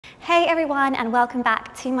Hey everyone, and welcome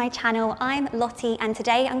back to my channel. I'm Lottie, and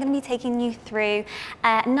today I'm going to be taking you through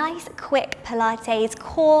a nice quick Pilates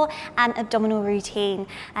core and abdominal routine.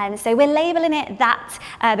 So we're labeling it that,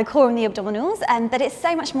 the core and the abdominals, but it's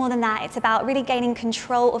so much more than that. It's about really gaining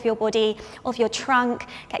control of your body, of your trunk,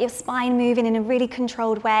 get your spine moving in a really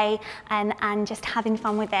controlled way, and just having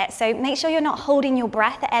fun with it. So make sure you're not holding your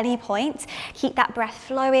breath at any point. Keep that breath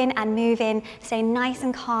flowing and moving, stay nice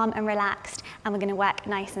and calm and relaxed, and we're going to work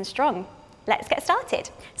nice and strong. Let's get started.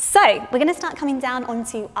 So we're going to start coming down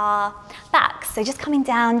onto our backs. So just coming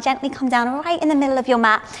down, gently come down right in the middle of your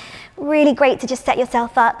mat. Really great to just set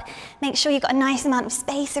yourself up. Make sure you've got a nice amount of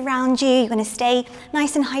space around you. You're going to stay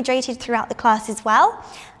nice and hydrated throughout the class as well.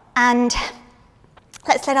 And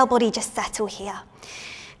let's let our body just settle here.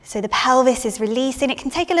 So the pelvis is releasing. It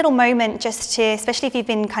can take a little moment just to, especially if you've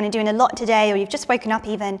been kind of doing a lot today or you've just woken up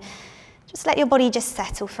even, just let your body just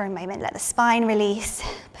settle for a moment. Let the spine release.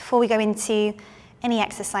 Before we go into any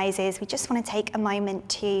exercises, we just want to take a moment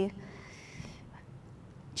to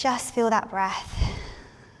just feel that breath.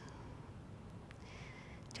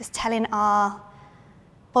 Just telling our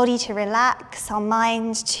body to relax, our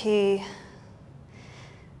mind to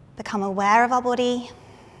become aware of our body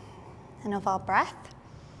and of our breath.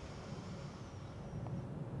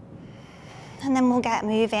 And then we'll get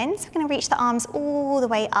moving. So we're going to reach the arms all the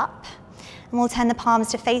way up. And we'll turn the palms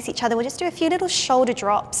to face each other. We'll just do a few little shoulder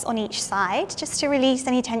drops on each side, just to release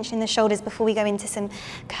any tension in the shoulders before we go into some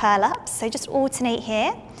curl ups. So just alternate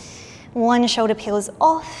here. One shoulder peels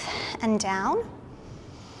off and down.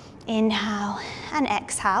 Inhale and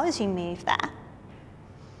exhale as you move there.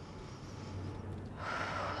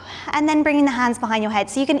 And then bringing the hands behind your head.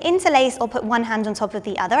 So you can interlace or put one hand on top of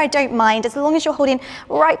the other. I don't mind, as long as you're holding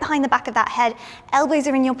right behind the back of that head. Elbows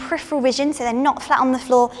are in your peripheral vision, so they're not flat on the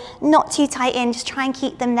floor, not too tight in. Just try and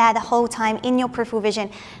keep them there the whole time in your peripheral vision.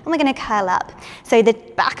 And we're going to curl up. So the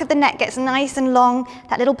back of the neck gets nice and long,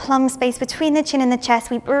 that little plum space between the chin and the chest.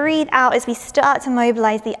 We breathe out as we start to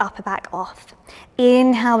mobilize the upper back off.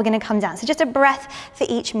 Inhale, we're going to come down. So just a breath for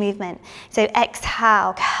each movement. So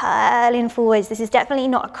exhale, curling forwards. This is definitely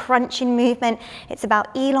not a crunching movement. It's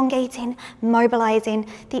about elongating, mobilizing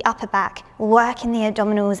the upper back, working the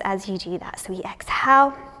abdominals as you do that. So we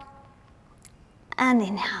exhale and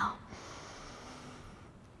inhale.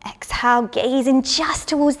 Exhale, gazing just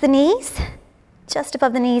towards the knees, just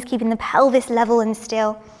above the knees, keeping the pelvis level and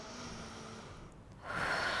still.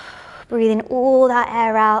 Breathing all that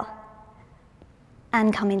air out.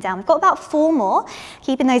 And coming down. We've got about 4 more.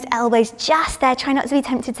 Keeping those elbows just there. Try not to be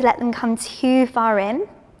tempted to let them come too far in.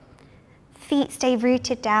 Feet stay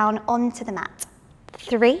rooted down onto the mat.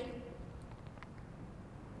 3.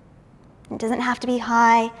 It doesn't have to be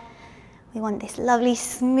high. We want this lovely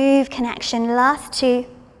smooth connection. Last 2.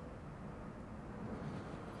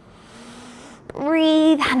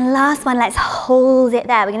 Breathe, and last one, let's hold it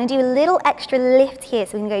there. We're going to do a little extra lift here.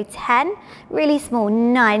 So we can go 10, really small,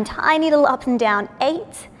 9, tiny little up and down, 8,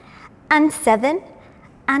 and 7,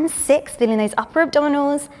 and 6, feeling those upper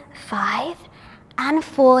abdominals, 5, and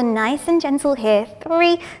 4, nice and gentle here,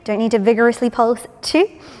 3, don't need to vigorously pulse, 2,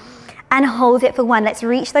 and hold it for 1. Let's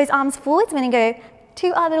reach those arms forwards. We're going to go to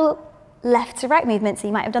our little left to right movement. So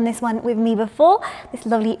you might have done this one with me before. This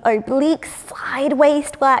lovely oblique side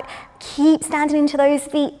waist work. Keep standing into those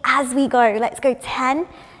feet as we go. Let's go 10,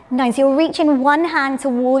 9. So you're reaching one hand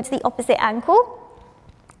towards the opposite ankle.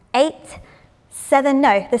 8, 7,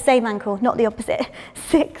 no, the same ankle, not the opposite.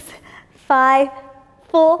 6, 5,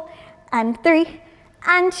 4, and 3,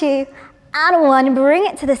 and 2, and 1. Bring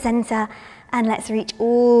it to the center, and let's reach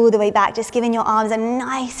all the way back. Just giving your arms a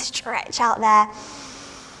nice stretch out there.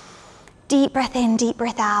 Deep breath in, deep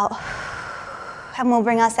breath out. And we'll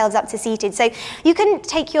bring ourselves up to seated. So you can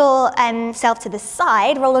take your self to the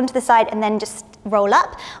side, roll onto the side, and then just roll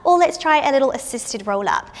up. Or let's try a little assisted roll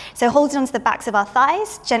up. So holding onto the backs of our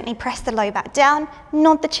thighs, gently press the low back down,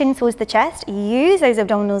 nod the chin towards the chest. Use those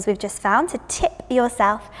abdominals we've just found to tip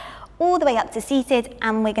yourself all the way up to seated.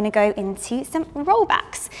 And we're going to go into some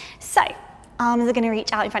rollbacks. So arms are going to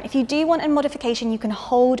reach out in front. If you do want a modification, you can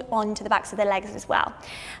hold on to the backs of the legs as well.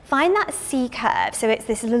 Find that C curve. So it's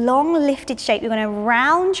this long lifted shape. You're going to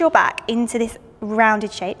round your back into this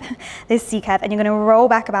rounded shape, this C curve, and you're going to roll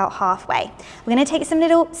back about halfway. We're going to take some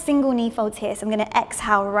little single knee folds here. So I'm going to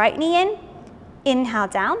exhale, right knee in, inhale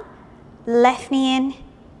down, left knee in,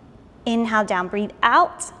 inhale down, breathe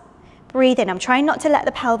out, breathe in. I'm trying not to let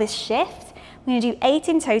the pelvis shift. We're going to do 8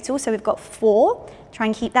 in total. So we've got 4. Try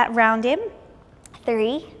and keep that round in.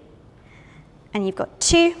 3, and you've got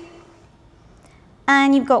 2,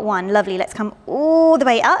 and you've got 1. Lovely. Let's come all the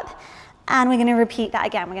way up, and we're going to repeat that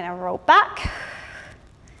again. We're going to roll back,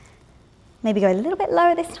 Maybe go a little bit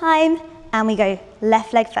lower this time, and we go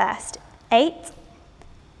left leg first. 8,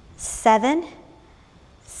 7,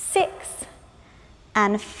 6,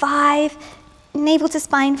 and 5. Navel to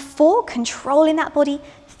spine. 4, controlling that body.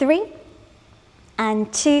 3,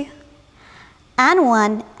 and 2, and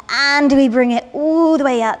 1, and we bring it all the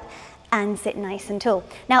way up and sit nice and tall.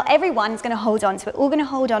 Now everyone's going to hold on, so we're all going to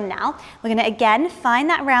hold on now. We're going to again find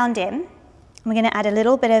that round in. We're going to add a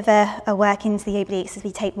little bit of a work into the obliques as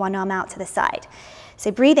we take one arm out to the side.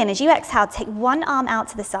 So breathe in. As you exhale, take one arm out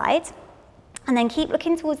to the side, and then keep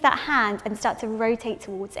looking towards that hand and start to rotate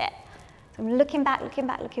towards it. So I'm looking back, looking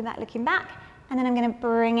back, looking back, looking back, and then I'm going to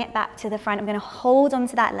bring it back to the front. I'm going to hold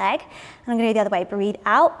onto that leg, and I'm going to go the other way. Breathe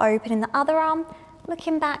out, open in the other arm,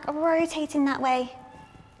 looking back, rotating that way,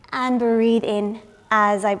 and breathe in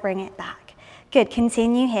as I bring it back. Good,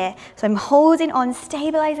 continue here. So I'm holding on,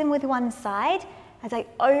 stabilizing with one side as I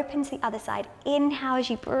open to the other side. Inhale as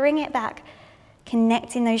you bring it back,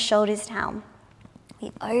 connecting those shoulders down.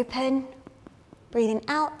 We open, breathing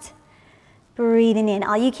out, breathing in.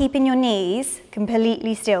 Are you keeping your knees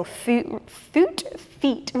completely still?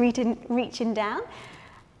 Feet reaching down.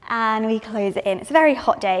 And we close it in. It's a very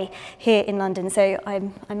hot day here in London, so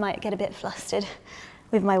I might get a bit flustered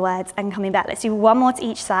with my words and coming back. Let's do one more to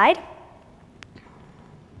each side.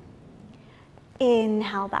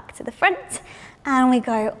 Inhale back to the front, and we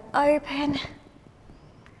go open,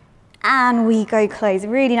 and we go close.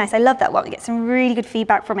 Really nice. I love that one. We get some really good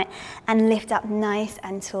feedback from it, and lift up nice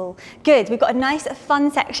and tall. Good. We've got a nice fun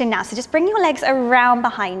section now. So just bring your legs around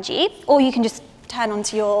behind you, or you can just turn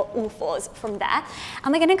onto your all fours from there.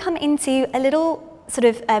 And we're going to come into a little sort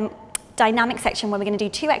of dynamic section where we're going to do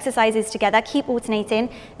 2 exercises together, keep alternating,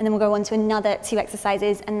 and then we'll go on to another 2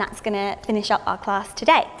 exercises, and that's going to finish up our class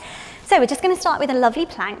today. So we're just going to start with a lovely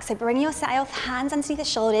plank. So bring yourself, hands underneath the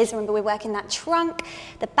shoulders. Remember, we're working that trunk,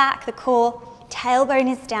 the back, the core.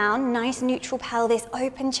 Tailbone is down, nice neutral pelvis,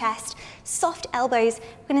 open chest, soft elbows.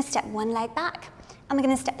 We're going to step one leg back, and we're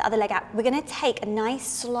going to step the other leg out. We're going to take a nice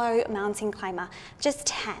slow mountain climber, just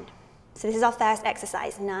 10. So this is our first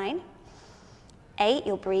exercise. 9, 8,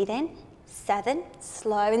 you'll breathe in. 7,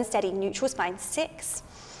 slow and steady, neutral spine. 6,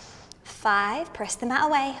 5, press the mat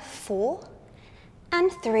away. 4,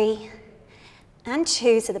 and 3, and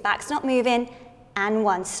 2, so the back's not moving, and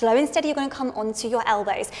 1. Slow and steady, you're going to come onto your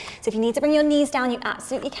elbows. So if you need to bring your knees down, you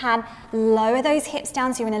absolutely can. Lower those hips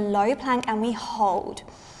down so you're in a low plank, and we hold.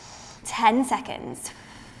 10 seconds.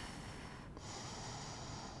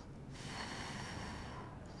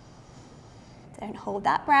 Don't hold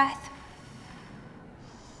that breath.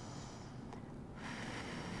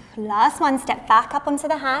 Last one, step back up onto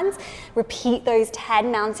the hands. Repeat those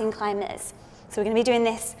 10 mountain climbers. So we're going to be doing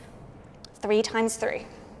this 3 times through.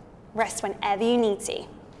 Rest whenever you need to.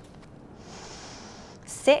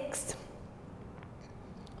 6.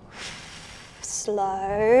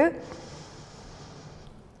 Slow.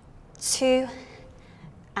 2,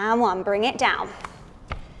 and 1. Bring it down.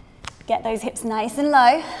 Get those hips nice and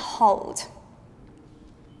low. Hold.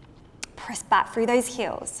 Press back through those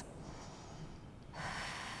heels.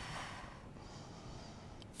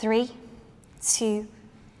 3, 2,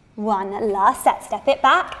 1. Last set. Step it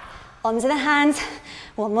back. Onto the hands.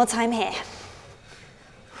 One more time here.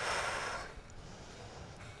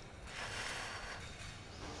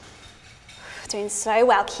 Doing so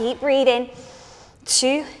well. Keep breathing.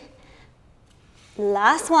 2.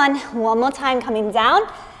 Last one. One more time. Coming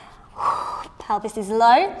down. Pelvis is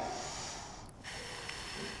low.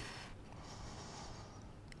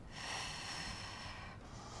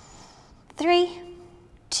 3,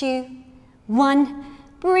 2, 1.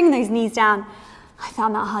 Bring those knees down. I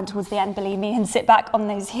found that hard towards the end, believe me, and sit back on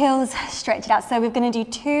those heels, stretch it out. So we're going to do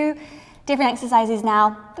 2 different exercises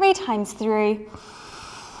now, 3 times through.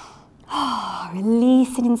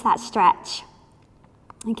 Releasing into that stretch.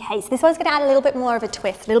 Okay, so this one's going to add a little bit more of a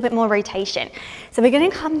twist, a little bit more rotation. So we're going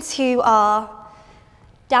to come to our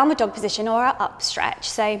downward dog position or our up stretch.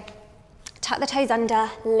 So tuck the toes under,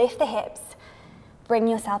 lift the hips. Bring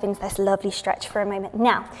yourself into this lovely stretch for a moment.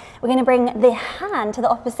 Now, we're going to bring the hand to the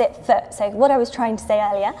opposite foot. So what I was trying to say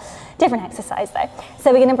earlier, different exercise though.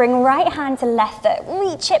 So we're going to bring right hand to left foot,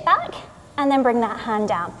 reach it back, and then bring that hand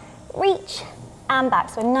down. Reach and back.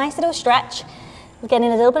 So a nice little stretch. We're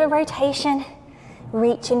getting a little bit of rotation,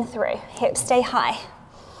 reaching through. Hips stay high,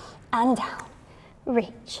 and down,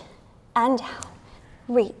 reach, and down,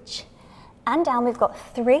 reach, and down. We've got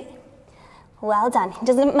 3. Well done. It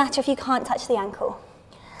doesn't matter if you can't touch the ankle.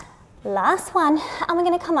 Last one, and we're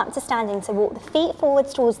going to come up to standing. So walk the feet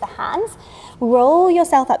forwards towards the hands. Roll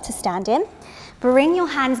yourself up to standing. Bring your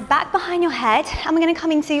hands back behind your head and we're going to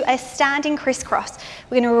come into a standing crisscross.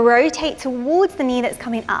 We're going to rotate towards the knee that's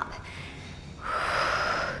coming up.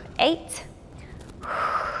 8.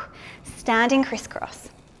 Standing crisscross.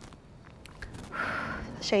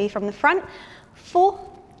 I'll show you from the front. 4,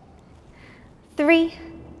 3,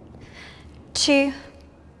 2,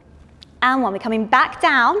 and 1. We're coming back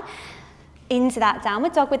down into that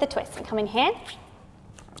downward dog with a twist. We come in here,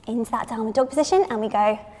 into that downward dog position, and we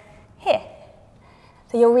go here.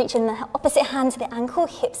 So you're reaching the opposite hand to the ankle,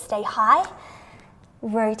 hips stay high.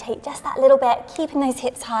 Rotate just that little bit, keeping those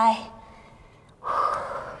hips high.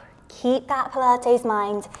 Keep that Pilates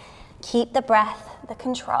mind. Keep the breath, the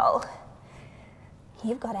control.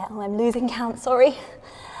 You've got it. Oh, I'm losing count, sorry.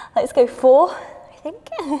 Let's go 4, I think.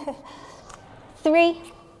 3,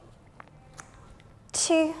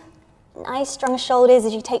 2, nice strong shoulders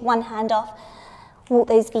as you take one hand off. Walk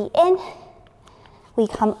those feet in. We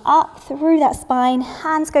come up through that spine,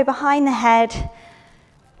 hands go behind the head.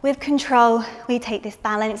 With control, we take this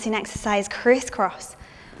balancing exercise, crisscross.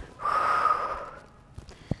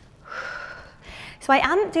 So I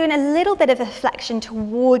am doing a little bit of a flexion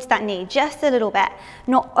towards that knee, just a little bit,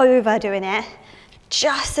 not overdoing it,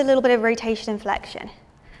 just a little bit of rotation and flexion.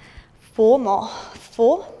 4 more,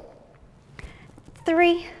 4,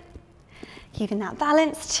 3, keeping that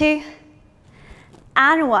balance, 2,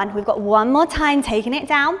 and 1. We've got one more time, taking it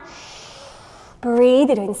down. Breathe,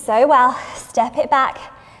 you're doing so well. Step it back,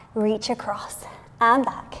 reach across and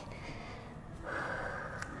back.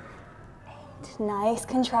 8, nice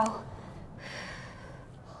control.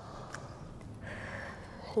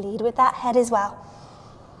 Lead with that head as well.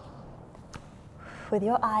 With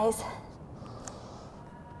your eyes.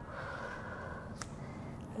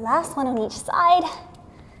 Last one on each side.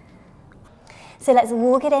 So let's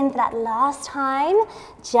walk it in for that last time.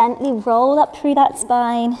 Gently roll up through that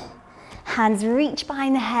spine. Hands reach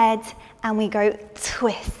behind the head and we go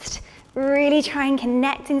twist. Really try and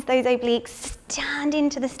connect into those obliques. Stand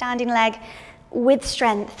into the standing leg with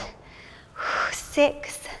strength.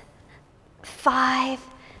 6, 5,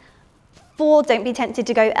 4. Don't be tempted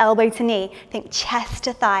to go elbow to knee. Think chest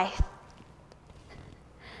to thigh.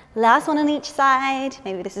 Last one on each side.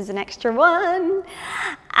 Maybe this is an extra one.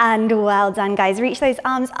 And well done, guys. Reach those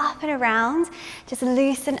arms up and around. Just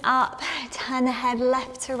loosen up. Turn the head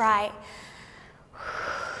left to right.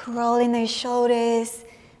 Rolling those shoulders.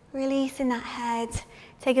 Releasing that head.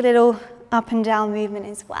 Take a little up and down movement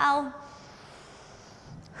as well.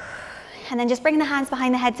 And then just bring the hands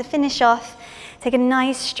behind the head to finish off. Take a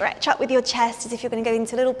nice stretch up with your chest as if you're going to go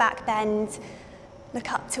into a little back bend.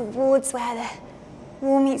 Look up towards where the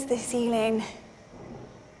wall meets the ceiling.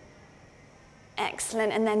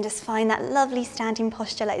 Excellent, and then just find that lovely standing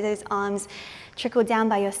posture, let those arms trickle down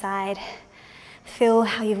by your side. Feel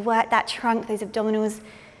how you've worked that trunk, those abdominals.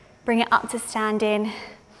 Bring it up to standing.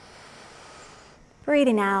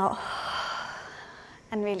 Breathing out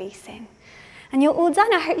and releasing. And you're all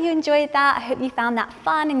done. I hope you enjoyed that. I hope you found that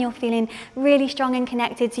fun and you're feeling really strong and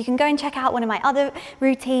connected. So you can go and check out one of my other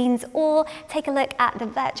routines or take a look at the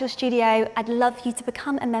virtual studio. I'd love you to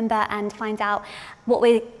become a member and find out what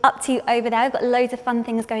we're up to over there. We've got loads of fun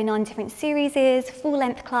things going on, different series, full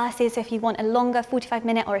length classes. So if you want a longer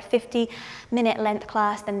 45-minute or a 50-minute length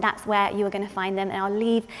class, then that's where you are going to find them. And I'll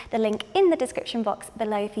leave the link in the description box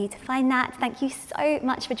below for you to find that. Thank you so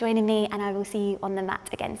much for joining me and I will see you on the mat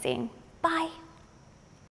again soon. Bye.